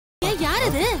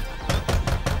யார் இது?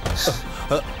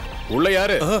 உள்ள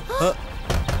யாரு?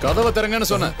 கதவை திறங்கன்னு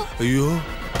சொன்ன. ஐயோ,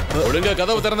 ஒழுங்கா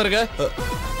கதவை திறந்துருங்க.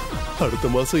 அடுத்த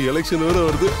மாசம் எலெக்ஷன் வேற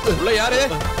வருது. உள்ள யாரு?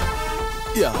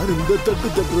 யார் இந்த தட்டு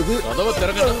தட்டுறது? கதவை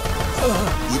திறங்க.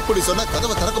 இப்படி சொன்னா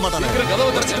கதவை திறக்க மாட்டானே. கதவை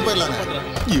திறந்து போயிடலாம்.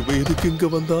 இவன் எதுக்கு இங்க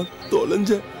வந்தான்?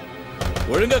 தொலைஞ்ச.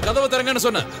 ஒழுங்கா கதவை திறங்கன்னு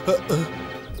சொன்ன.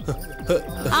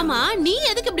 ஆமா, நீ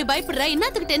எதுக்கு இப்படி பயப்படுற?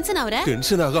 என்னத்துக்கு டென்ஷன் ஆவற?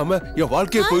 டென்ஷன் ஆகாம என்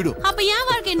வாழ்க்கையே போயிடும். அப்ப என்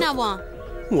வாழ்க்கை என்ன ஆகும்?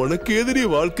 உனக்கு எதிரி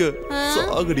வாழ்க்கை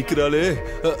சாகடிக்கிறாளே.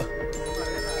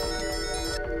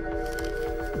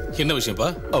 என்ன விஷயம்ப்பா?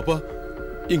 அப்பா,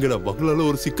 இங்க நான் பங்களால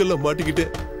ஒரு சிக்கல்ல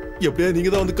மாட்டிக்கிட்டேன். எப்படியா நீங்க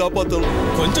தான் வந்து காப்பாத்தணும்.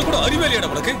 கொஞ்சம் கூட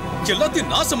அறிவேலையாடா உனக்கு?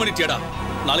 எல்லாத்தையும் நாசம் பண்ணிட்டியாடா.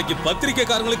 நாளைக்கு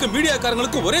பத்திரிகைக்காரங்களுக்கு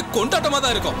மீடியாக்காரங்களுக்கு ஒரே கொண்டாட்டமா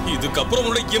தான் இருக்கும். இதுக்கப்புறம்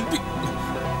உன்னோட எம்பி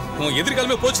உன்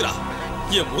எதிர்காலமே போச்சுடா.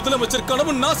 என் முதலமைச்சர்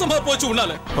கனவு நாசமா போச்சு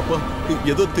உன்னால. அப்பா,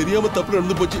 ஏதோ தெரியாம தப்பு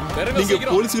நடந்து போச்சு. நீங்க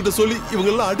போலீஸ் கிட்ட சொல்லி இவங்க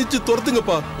எல்லாம் அடிச்சு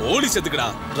துரத்துங்கப்பா. போலீஸ் எதுக்குடா?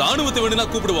 ராணுவத்தை வேணும்னா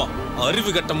கூப்பிடுவோம்.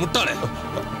 அறிவு கட்ட முட்டாளே.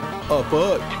 அப்பா,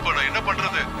 இப்ப நான் என்ன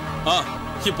பண்றது?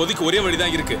 இப்போதைக்கு ஒரே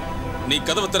வழிதான் இருக்கு. நீ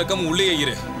கதவை திறக்காம உள்ளே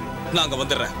இரு. நாங்க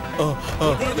வந்துடுறேன்.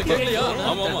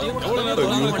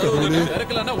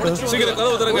 சீக்கிரம்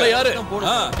கதவை திறங்க. யாரு?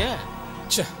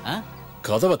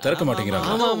 கதவை திறக்க மாட்டேங்கிறாங்க.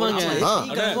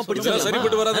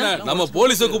 சரிப்பட்டு வராதுண்ணே. நம்ம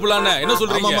போலீஸை கூப்பிடலான்னு என்ன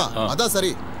சொல்றீங்க? அதான்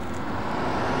சரி.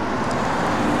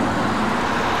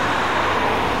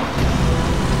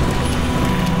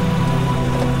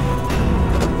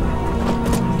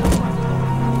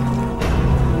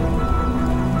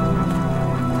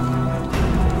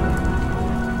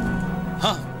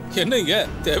 என்னங்க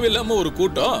தேவையில்லாம ஒரு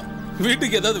கூட்டம்?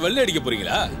 வீட்டுக்கு ஏதாவது வெள்ளை அடிக்க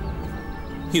போறீங்களா?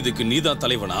 இதுக்கு நீதான்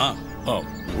தலைவனா?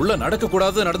 உள்ள நடக்க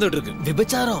கூடாது நடந்துட்டு இருக்கு.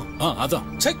 விபச்சாரம். அதான்.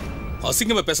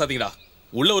 அசிங்கமா பேசாதீங்கடா.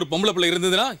 உள்ள ஒரு பொம்பளை பிள்ளை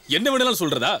இருந்ததுன்னா என்ன வேணாலும்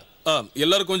சொல்றதா?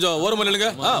 எல்லாரும் கொஞ்சம் ஓரமா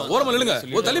நில்லுங்க. ஓரமா நில்லுங்க.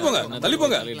 தள்ளி போங்க, தள்ளி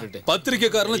போங்க.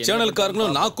 பத்திரிகைக்காரங்களும்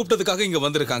சேனல்காரங்களும் நான் கூப்பிட்டதுக்காக இங்க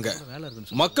வந்திருக்காங்க.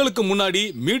 மக்களுக்கு முன்னாடி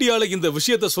மீடியால இந்த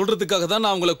விஷயத்தை சொல்றதுக்காக தான்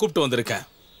நான் உங்களை கூப்பிட்டு வந்திருக்கேன்.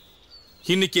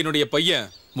 இன்னைக்கு என்னுடைய பையன்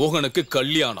மோகனுக்கு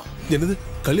கல்யாணம். என்னது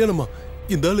கல்யாணமா?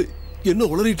 இந்த ஆளு என்ன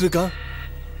உளறிட்டு இருக்கா?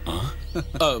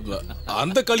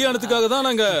 அந்த கல்யாணத்துக்காக தான்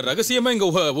நாங்க ரகசியமா இங்க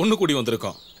ஒண்ணு கூடி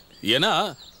வந்திருக்கோம். ஏன்னா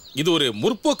இது ஒரு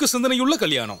முற்போக்கு சிந்தனையுள்ள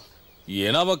கல்யாணம்.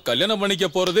 ஏன்னா அவன் கல்யாணம் பண்ணிக்க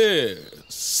போறது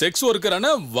செக்ஸ்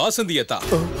ஒர்க்கரான வாசந்தியத்தா.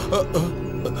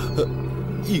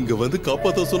 இங்க வந்து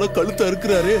காப்பாத்த சொன்னா கழுத்தா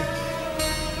இருக்கிறாரே.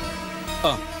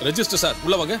 ரெஜிஸ்டர் சார்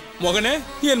உள்ள வாங்க. மோகனே,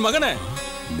 என் மகனே.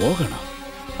 மோகனா?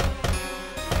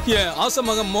 என் ஆசை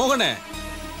மகன் மோகனே.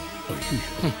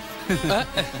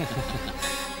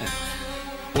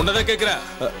 உன்னதான் கேக்குற.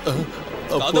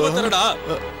 கதவை திறடா.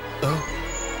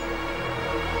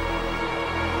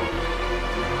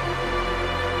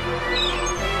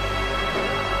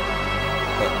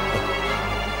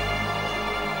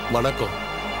 வணக்கம்.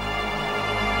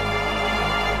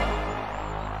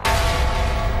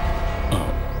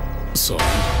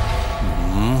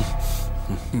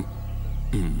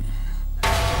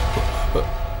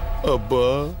 அப்பா,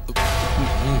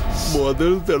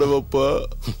 முதல் தடவைப்பா.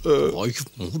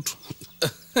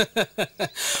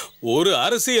 ஒரு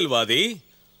அரசியல்வாதி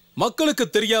மக்களுக்கு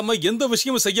தெரியாம எந்த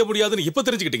விஷயமும் செய்ய முடியாதுன்னு இப்ப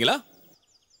தெரிஞ்சுக்கிட்டீங்களா?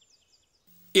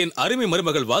 என் அருமை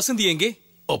மருமகள் வாசந்தி எங்கே?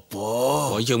 அப்பா,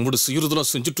 ஐயா முடி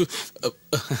சீருதெல்லாம் செஞ்சுட்டு.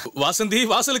 வாசந்தி,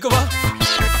 வாசலுக்கு வா.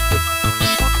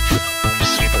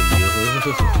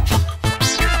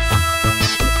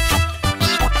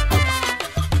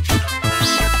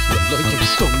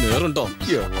 நேரம்டா.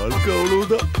 என் வாழ்க்கை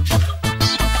அவ்வளவுதான்.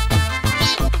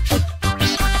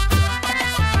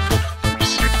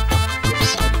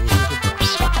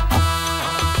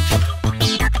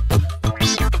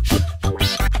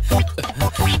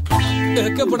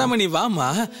 வெக்கப்படாம நீ வாமா.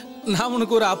 நான்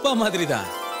உனக்கு ஒரு அப்பா மாதிரி தான்.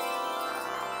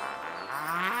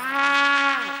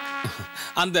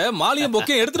 அந்த மாலியம்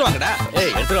பொக்கையும் எடுத்துட்டு வாங்கடா.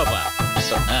 ஏய், எடுத்துட்டு வாப்பா.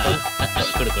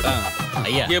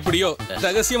 எப்படியோ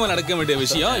ரகசியமா நடக்க வேண்டிய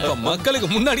விஷயம் இப்ப மக்களுக்கு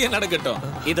முன்னாடியே நடக்கட்டும்.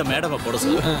 இத மேடம போட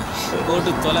சொல்லு.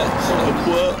 போட்டு தொலை.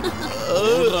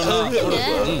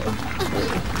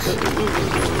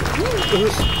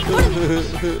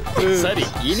 சரி,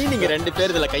 இனி நீங்க ரெண்டு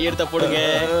பேர் இதுல கையெடுத்த போடுங்க.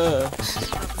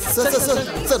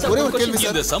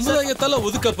 இந்த சமுதாயத்தால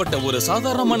ஒதுக்கப்பட்ட ஒரு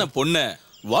சாதாரணமான பொண்ண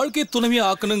வாழ்க்கை துணைவியா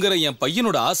ஆக்கணுங்கிற என்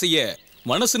பையனோட ஆசைய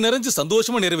மனசு நிறைஞ்சு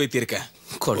சந்தோஷமா நிறைவேற்றியிருக்கேன்.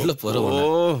 கொல்ல போறவன.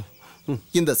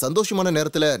 இந்த சந்தோஷமான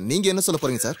நேரத்துல நீங்க என்ன சொல்ல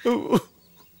போறீங்க சார்?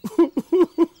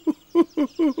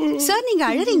 சார், நீங்க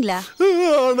அழறீங்களா?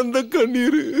 ஆனந்த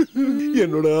கண்ணீர்.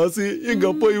 என்னோட ஆசை எங்க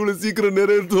அப்பா இவ்வளவு சீக்கிரம்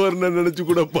நிறைவேற்றுவார் நான் நினைச்சு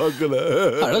கூட பார்க்கல.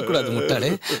 அழக்கூடாது முட்டாளே.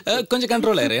 கொஞ்சம்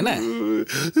கண்ட்ரோல் ஆயிரு. என்ன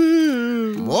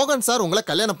மோகன் சார் உங்களை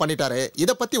கல்யாணம் பண்ணிட்டாரு,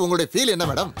 இத பத்தி உங்களுடைய ஃபீல் என்ன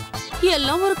மேடம்?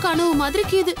 எல்லாம் ஒரு கனவு மாதிரி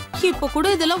கீது. இப்ப கூட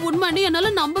இதெல்லாம் உண்மைன்னு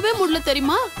என்னால நம்பவே முடியல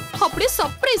தெரியுமா? அப்படியே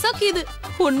சர்ப்ரைஸா கீது.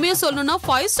 உண்மையா சொல்லணும்னா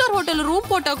 5 ஸ்டார் ஹோட்டல்ல ரூம்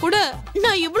போட்டா கூட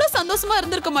நான் இவ்வளவு சந்தோஷமா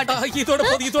இருந்திருக்க மாட்டேன்.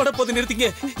 இதோட போது நிறுத்திங்க.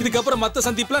 இதுக்கப்புறம் மத்த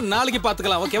சந்திப்புல நாளைக்கு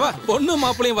பாத்துக்கலாம். ஓகேவா? பொண்ணு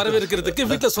மாப்பிளையும் வரவேற்கிறதுக்கு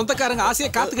வீட்டுல சொந்தக்காரங்க ஆசையா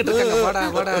காத்துக்கிட்டு இருக்காங்க. வாடா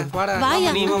வாடா வாடா.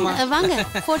 வாயா வாங்க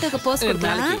போட்டோக்கு போஸ்ட்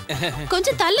கொடுக்கலாம்.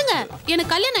 கொஞ்சம் தள்ளுங்க.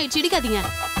 எனக்கு கல்யாணம் ஆயிடுச்சு, இடிக்காதீங்க.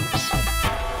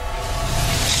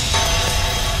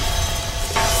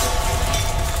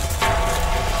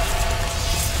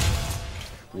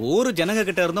 ஊரு ஜனங்க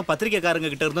கிட்ட இருந்தும் பத்திரிகைக்காரங்க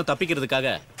கிட்ட இருந்தும் தப்பிக்கிறதுக்காக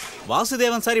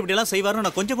வாசுதேவன் சார் இப்படி எல்லாம் செய்வாருன்னு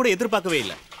நான் கொஞ்சம் கூட எதிர்பார்க்கவே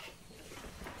இல்லை.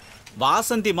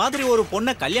 வாசந்தி மாதிரி ஒரு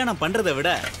பொண்ணை கல்யாணம் பண்றதை விட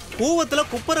கூவத்துல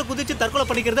குப்பரை குதிச்சு தற்கொலை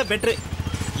பண்ணிக்கிறத பெட்ரு.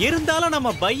 இருந்தாலும் நம்ம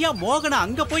பையா மோகனை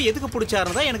அங்க போய் எதுக்கு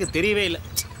பிடிச்சாருன்னு எனக்கு தெரியவே இல்லை.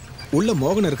 உள்ள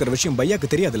மோகன் இருக்கிற விஷயம்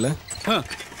பையாக்கு தெரியாதுல்ல?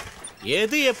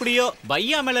 எது எப்படியோ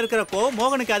பையா மேல இருக்கிற கோவம்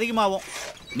மோகனுக்கு அதிகமாகும்.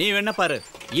 நீ வேணா பாரு,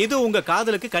 இது உங்க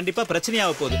காதலுக்கு கண்டிப்பா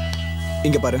பிரச்சனையாக போகுது.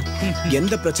 இங்க பாரு,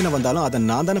 எந்த பிரச்சனை வந்தாலும் அதை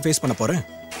நான் தானே ஃபேஸ் பண்ண போறேன்.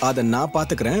 அதை நான்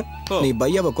பாத்துக்கிறேன். நீ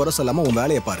பையாவை குறை சொல்லாம உன்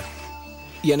வேலையை பாரு.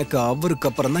 எனக்கு அவருக்கு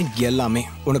அப்புறம் தான் எல்லாமே.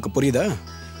 உனக்கு புரியுதா?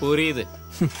 புரியுது.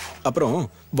 அப்புறம்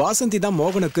வாசந்தி தான்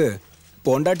மோகனுக்கு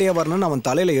பொண்டாட்டியா வரணும்னு அவன்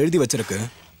தலையில எழுதி வச்சிருக்கு.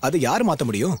 அது யாரு மாத்த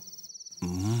முடியும்?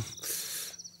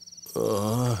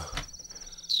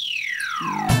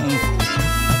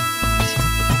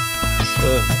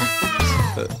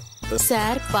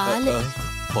 சார் பால்.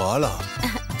 பாலா?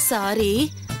 சாரி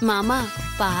மாமா,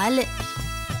 பால்.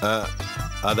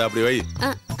 அத அப்படி வை.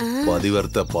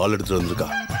 பதிவர்த்த பால் எடுத்து வந்திருக்கா.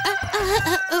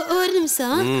 ஒரு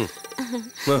நிமிஷம்.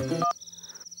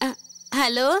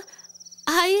 ஹலோ.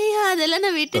 ஐயோ, அதெல்லாம்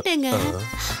நான் விட்டுட்டேங்க.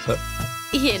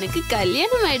 எனக்கு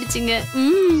கல்யாணம் ஆயிடுச்சுங்க.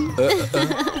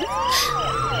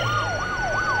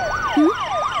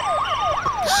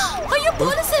 ஐயோ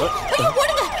போலீஸ்! ஐயோ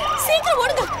ஓடுங்க, சீக்கிரம்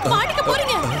ஓடுங்க, மாட்டிக்க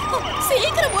போறீங்க.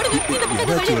 சீக்கிரம் ஓடுங்க. இந்த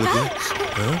பக்கத்து வழியா.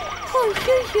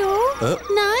 ஐயோ,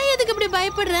 நான் எதுக்கு இப்படி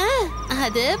பயப்படுறேன்?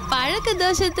 அது பழக்க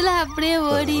தோஷத்துல அப்படியே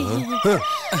ஓடி.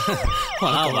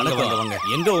 வணக்கம்.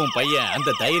 எங்க உன் பையன்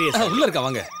அந்த தைரியம்? உள்ள இருக்கா,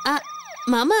 வாங்க.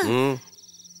 மாமா,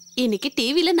 இன்னைக்கு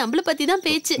டிவில நம்மள பத்தி தான்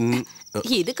பேச்சு.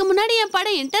 இதுக்கு முன்னாடி என்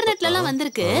படம் இன்டர்நெட்ல எல்லாம்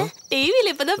வந்திருக்கு.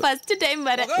 டிவில இப்பதான் ஃபர்ஸ்ட் டைம்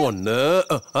வரேன். ஒண்ணு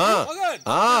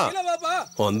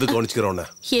வந்து கவனிச்சுக்கிறோம்.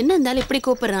 என்ன இருந்தாலும் இப்படி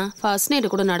கூப்பிடுறான். ஃபர்ஸ்ட்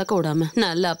நைட் கூட நடக்க விடாம.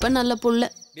 நல்ல அப்ப நல்ல புள்ள.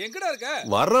 எங்கடா இருக்க?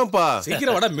 வர்றேன்ப்பா.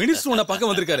 சீக்கிரம் வாடா, மினிஸ்டர் உன்னை பார்க்க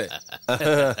வந்திருக்காரு.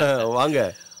 வாங்க.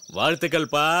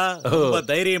 வாழ்த்துக்கள்ப்பா. ரொம்ப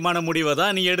தைரியமான முடிவை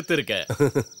தான் நீ எடுத்திருக்க.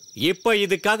 இப்ப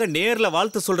இதுக்காக நேர்ல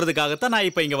வாழ்த்து சொல்றதுக்காகத்தான் நான்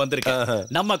இப்ப இங்க வந்திருக்கேன்.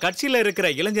 நம்ம கட்சியில இருக்கிற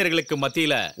இளைஞர்களுக்கு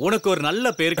மத்தியில உனக்கு ஒரு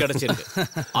நல்ல பேர் கிடைச்சிருக்கு.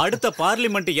 அடுத்த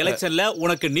பார்லிமெண்ட் எலெக்ஷன்ல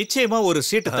உனக்கு நிச்சயமா ஒரு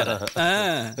சீட்டு தரேன்.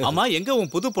 ஆமா, எங்க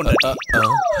உன் புது பொண்ணு?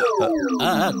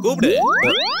 கூப்பிடு.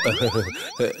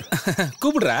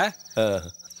 கூப்பிடுற?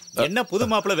 என்ன புது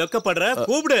மாப்பிள்ள வெக்கப்படுற?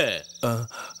 கூப்பிடு.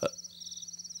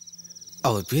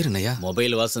 அவர் பேர் என்னையா?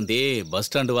 மொபைல் வாசந்தி, பஸ்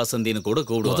ஸ்டாண்ட் வாசந்தின்னு கூட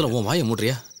கூப்பிடுவாங்க. உன் வாயை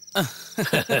மூடுறியா?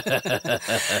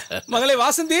 மகளே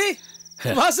வாசந்தி,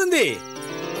 வாசந்தி.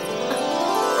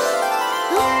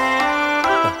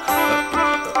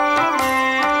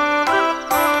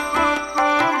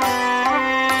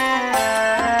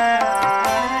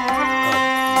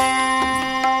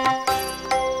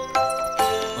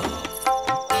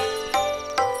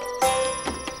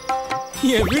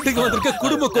 என் வீட்டுக்கு வந்திருக்க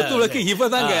குடும்ப கொத்துவிளக்கு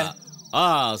இவதாங்க.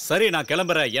 சரி, நான்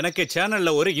கிளம்புறேன். எனக்கு சேனல்ல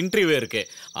ஒரு இன்டர்வியூ இருக்கு.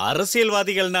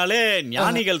 அரசியல்வாதிகள்னாலே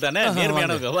ஞானிகள் தானே,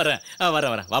 நேர்மையானவங்க. வரேன்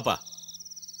வரேன். வாப்பா.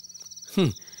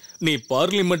 நீ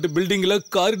பார்லிமெண்ட் பில்டிங்ல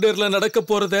காரிடர்ல நடக்க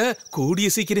போறத கூடிய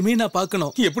சீக்கிரமே நான்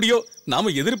பார்க்கணும். எப்படியோ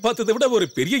நாம எதிர்பார்த்ததை விட ஒரு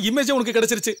பெரிய இமேஜ் உனக்கு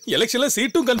கிடைச்சிருச்சு. எலெக்ஷன்ல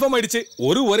சீட்டும் கன்ஃபார்ம் ஆயிடுச்சு.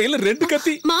 ஒரு ஒரேல 2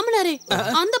 கத்தி. மாமனாரே,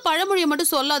 அந்த பழமொழியை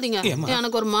மட்டும் சொல்லாதீங்க.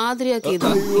 எனக்கு ஒரு மாதிரியா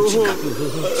கேக்குது.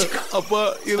 அப்பா,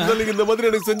 இருந்தாலும் இந்த மாதிரி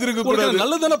எனக்கு செஞ்சிருக்க கூடாது.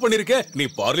 நல்லதானே பண்ணிருக்க. நீ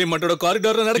பார்லிமெண்டோட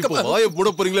காரிடர்ல நடக்க வாயை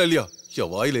மூட போறீங்களா இல்லையா?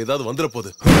 என் வாயில ஏதாவது வந்துற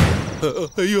போகுது.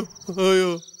 ஐயோ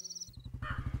ஐயோ.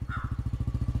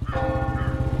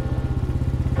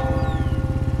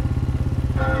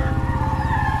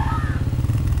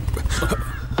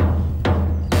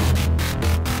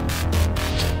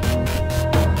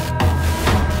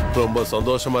 ரொம்ப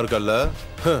சந்தோஷமா இருக்கல்ல?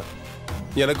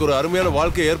 எனக்கு ஒரு அருமையான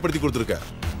வாழ்க்கையை ஏற்படுத்தி கொடுத்துருக்க.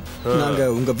 நாங்க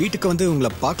உங்க வீட்டுக்கு வந்து உங்களை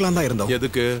பார்க்கலாம் தான் இருந்தோம்.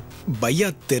 எதுக்கு? பையா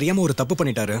தெரியாம ஒரு தப்பு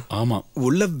பண்ணிட்டாரு. ஆமா,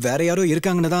 உள்ள வேற யாரோ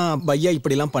இருக்காங்கன்னு தான் பையா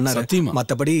இப்படி எல்லாம் பண்ணாரு.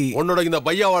 மத்தபடி உன்னோட இந்த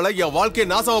பையாவால என் வாழ்க்கையை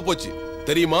நாசமா போச்சு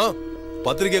தெரியுமா?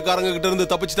 பத்திரிகைக்காரங்க கிட்ட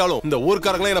இருந்து தப்பிச்சிட்டாலும் இந்த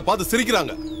ஊர்க்காரங்களே என்ன பார்த்து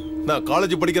சிரிக்கிறாங்க. நான்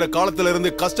காலேஜ் படிக்கிற காலத்துல இருந்து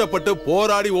கஷ்டப்பட்டு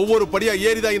போராடி ஒவ்வொரு படியா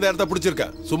ஏறிதான் இந்த இடத்த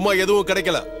பிடிச்சிருக்கேன். சும்மா எதுவும்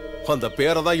கிடைக்கல. அந்த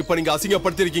பேரை தான் இப்ப நீங்க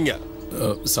அசிங்கப்படுத்திருக்கீங்க.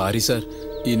 Sorry sir.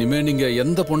 இனிமே நீங்க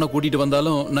எந்த பொண்ணை கூட்டிட்டு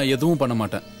வந்தாலும் நான் எதுவும் பண்ண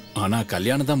மாட்டேன். ஆனா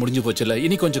கல்யாணம் தான் முடிஞ்சு போச்சுல,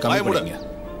 இனி கொஞ்சம் கம்மி பண்ணுங்க.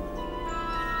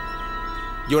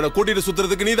 இவனை கூட்டிட்டு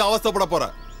சுத்துறதுக்கு நீ தான் அவஸ்தைப்பட போற.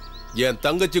 என்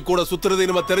தங்கச்சி கூட சுத்துறது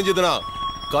இனிமே தெரிஞ்சதுன்னா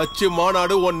கட்சி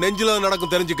மாநாடு உன் நெஞ்சில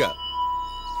நடக்கும் தெரிஞ்சுக்க.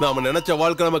 நாம நினைச்ச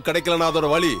வாழ்க்கை நமக்கு கிடைக்கலனா அதோட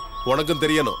வழி உனக்கும்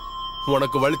தெரியணும்.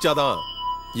 உனக்கு வலிச்சாதான்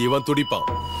இவன் துடிப்பான்.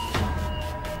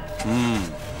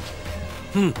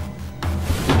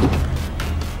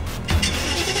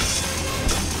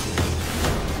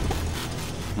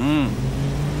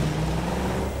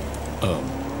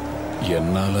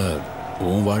 என்னால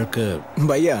உன் வாழ்க்கை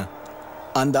பையா,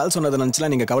 அந்த ஆள் சொன்னதை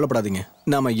நினைச்சுலாம் நீங்க கவலைப்படாதீங்க.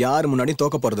 நாம யார் முன்னாடி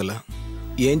தோக்க போறது இல்ல.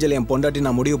 ஏஞ்சல் என் பொண்டாட்டி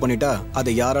நான் முடிவு பண்ணிட்டா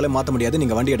அதை யாராலையும் மாத்த முடியாது.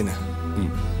 நீங்க வண்டி எடுங்க.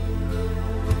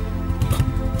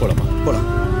 போலாமா? போலாம்.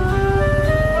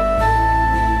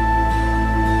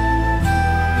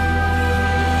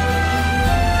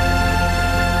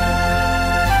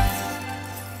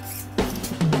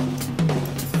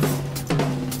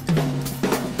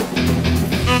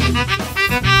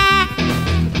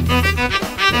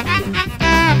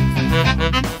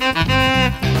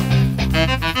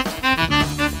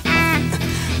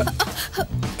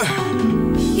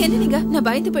 என்ன நீங்க? நான்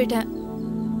பயந்து போயிட்டேன்.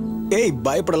 ஏய்,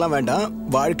 பயப்படலாம் வேண்டாம்.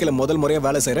 வாழ்க்கையில முதல் முறையா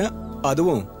வேலை செய்யறேன்,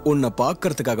 அதுவும் உன்னை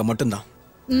பாக்குறதுக்காக மட்டும்தான்.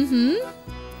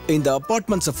 இந்த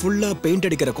அபார்ட்மெண்ட்ஸ் ஃபுல்லா பெயிண்ட்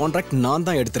அடிக்கிற கான்ட்ராக்ட் நான்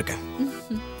தான் எடுத்திருக்கேன்.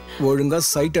 ஒழுங்கா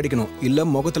சைட் அடிக்கணும், இல்ல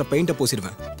முகத்துல பெயிண்ட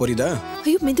பூசிடுவேன். புரியுதா?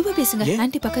 ஐயோ, மெதுவா பேசுங்க.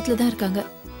 ஆன்ட்டி பக்கத்துல தான் இருக்காங்க.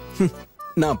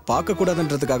 நான் பார்க்க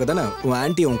கூடாதுன்றதுக்காக தானே உன்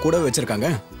ஆன்ட்டி உன் கூட வச்சிருக்காங்க.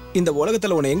 இந்த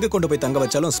உலகத்துல உன்னை எங்க கொண்டு போய் தங்க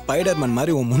வச்சாலும் ஸ்பைடர்மேன்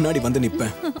மாதிரி உன் முன்னாடி வந்து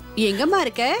நிப்பேன். எங்கம்மா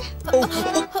இருக்க?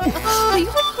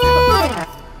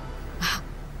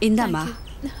 இந்தாம்மா.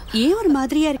 ஏன் ஒரு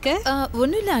மாதிரியா இருக்க?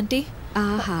 ஒண்ணும் இல்ல ஆன்ட்டி.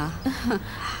 ஆஹா,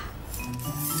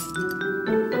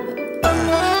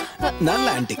 நல்ல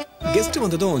ஆன்ட்டி. கெஸ்ட்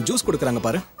வந்ததும் ஜூஸ் கொடுக்கறாங்க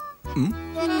பாரு.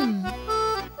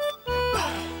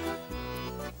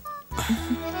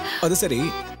 அது சரி,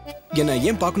 என்ன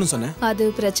ஏன் பார்க்கணும் சொன்ன? அது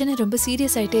பிரச்சனை ரொம்ப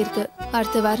சீரியஸ் ஆயிட்டே இருக்கு.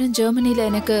 அடுத்த வாரம் ஜெர்மனில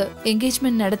எனக்கு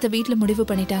என்கேஜ்மெண்ட் நடத்த வீட்ல முடிவு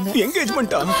பண்ணிட்டாங்க.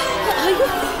 என்கேஜ்மெண்டா?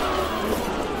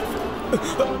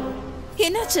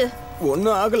 என்னாச்சு?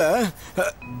 ஒன்னும் ஆகல.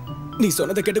 நீ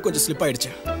சொன்னதை கேட்டு கொஞ்சம் ஸ்லிப்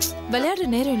ஆயிடுச்சு. விளையாடுற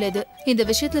நேரம் இல்ல இது. இந்த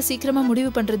விஷயத்துல சீக்கிரமா முடிவு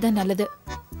பண்றது தான் நல்லது.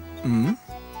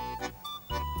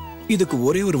 இதுக்கு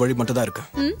ஒரே ஒரு வழி மட்டும் தான் இருக்கு.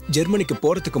 ஜெர்மனிக்கு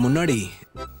போறதுக்கு முன்னாடி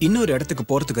இன்னொரு இடத்துக்கு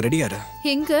போறதுக்கு ரெடியா இரு.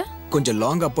 எங்க? கொஞ்சம்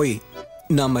லாங்கா போய்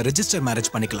நாம ரெஜிஸ்டர்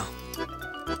மேரேஜ் பண்ணிக்கலாம்.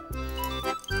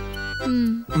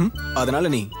 அதனால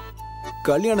நீ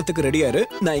கல்யாணத்துக்கு ரெடியா இரு.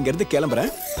 நான் இங்க இருந்து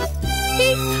கிளம்புறேன்.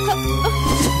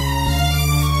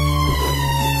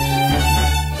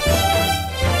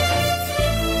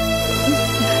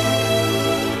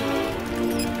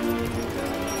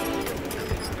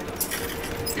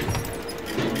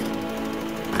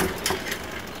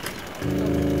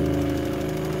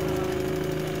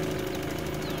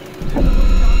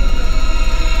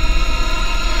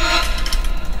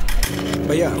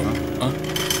 பையா,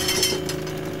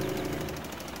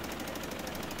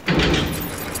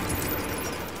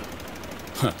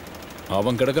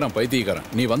 அவன் கிடக்குறான் பைத்தியக்காரன்.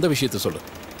 நீ வந்த விஷயத்த சொல்லு.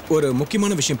 ஒரு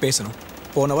முக்கியமான விஷயம் பேசணும்.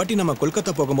 போன வாட்டி நம்ம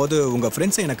கொல்கத்தா போகும்போது உங்க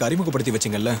ஃப்ரெண்ட்ஸை எனக்கு அறிமுகப்படுத்தி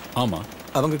வச்சிங்கல்ல? ஆமா.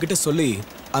 அவங்க கிட்ட சொல்லி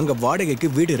அங்க வாடகைக்கு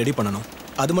வீடு ரெடி பண்ணணும்.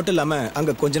 அது மட்டும் இல்லாம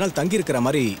அங்க கொஞ்ச நாள் தங்கி இருக்கிற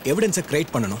மாதிரி எவிடன்ஸை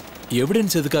கிரியேட் பண்ணணும்.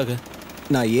 எவிடன்ஸ் எதுக்காக?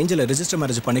 நான் ஏஞ்சலை ரெஜிஸ்டர்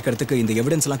மேரேஜ் பண்ணிக்கிறதுக்கு இந்த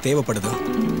எவிடன்ஸ் எல்லாம் தேவைப்படுது.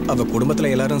 அவ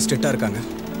குடும்பத்துல எல்லாரும் ஸ்ட்ரிக்டா இருக்காங்க.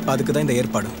 அதுக்கு தான் இந்த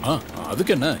ஏற்பாடு.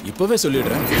 அதுக்கு என்ன, இப்பவே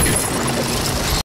சொல்லிடுறேன்.